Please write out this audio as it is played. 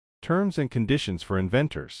Terms and conditions for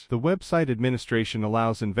inventors. The website administration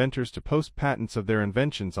allows inventors to post patents of their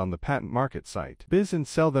inventions on the PatentMarket site. Biz and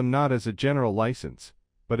sell them not as a general license,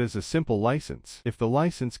 but as a simple license. If the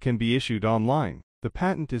license can be issued online, the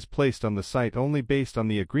patent is placed on the site only based on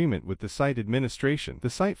the agreement with the site administration.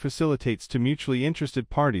 The site facilitates to mutually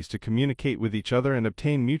interested parties to communicate with each other and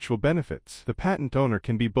obtain mutual benefits. The patent owner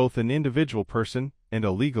can be both an individual person and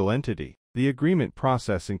a legal entity. The agreement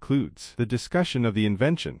process includes the discussion of the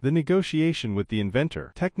invention, the negotiation with the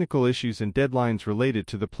inventor, technical issues and deadlines related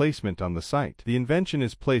to the placement on the site. The invention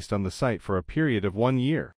is placed on the site for a period of 1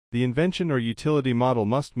 year. The invention or utility model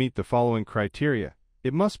must meet the following criteria.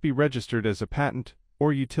 It must be registered as a patent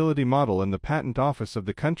or utility model in the patent office of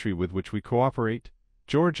the country with which we cooperate: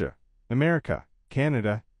 Georgia, America,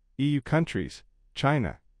 Canada, EU countries,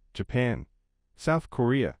 China, Japan, South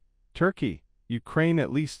Korea, Turkey, Ukraine,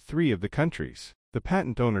 at least 3 of the countries. The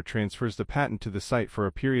patent owner transfers the patent to the site for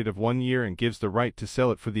a period of 1 year and gives the right to sell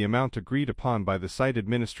it for the amount agreed upon by the site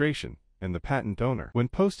administration and the patent owner. When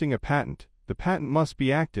posting a patent, the patent must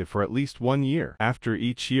be active for at least 1 year. After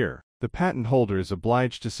each year, the patent holder is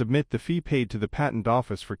obliged to submit the fee paid to the patent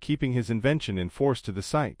office for keeping his invention in force to the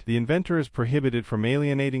site. The inventor is prohibited from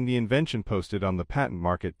alienating the invention posted on the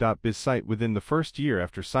patentmarket.biz site within the first year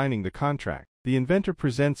after signing the contract. The inventor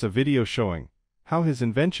presents a video showing how his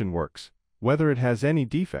invention works, whether it has any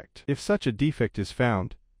defect. If such a defect is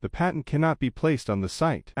found, the patent cannot be placed on the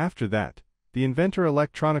site. After that, the inventor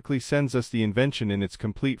electronically sends us the invention in its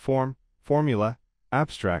complete form, formula,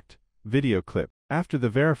 abstract, video clip. After the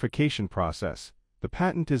verification process, the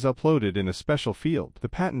patent is uploaded in a special field. The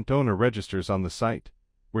patent owner registers on the site,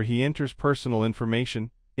 where he enters personal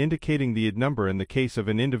information, indicating the ID number in the case of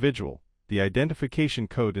an individual, the identification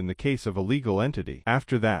code in the case of a legal entity.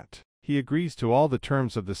 After that, he agrees to all the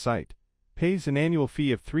terms of the site, pays an annual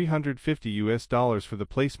fee of $350 for the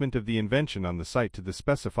placement of the invention on the site to the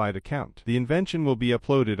specified account. The invention will be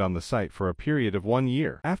uploaded on the site for a period of 1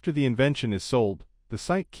 year. After the invention is sold, the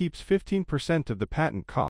site keeps 15% of the patent cost.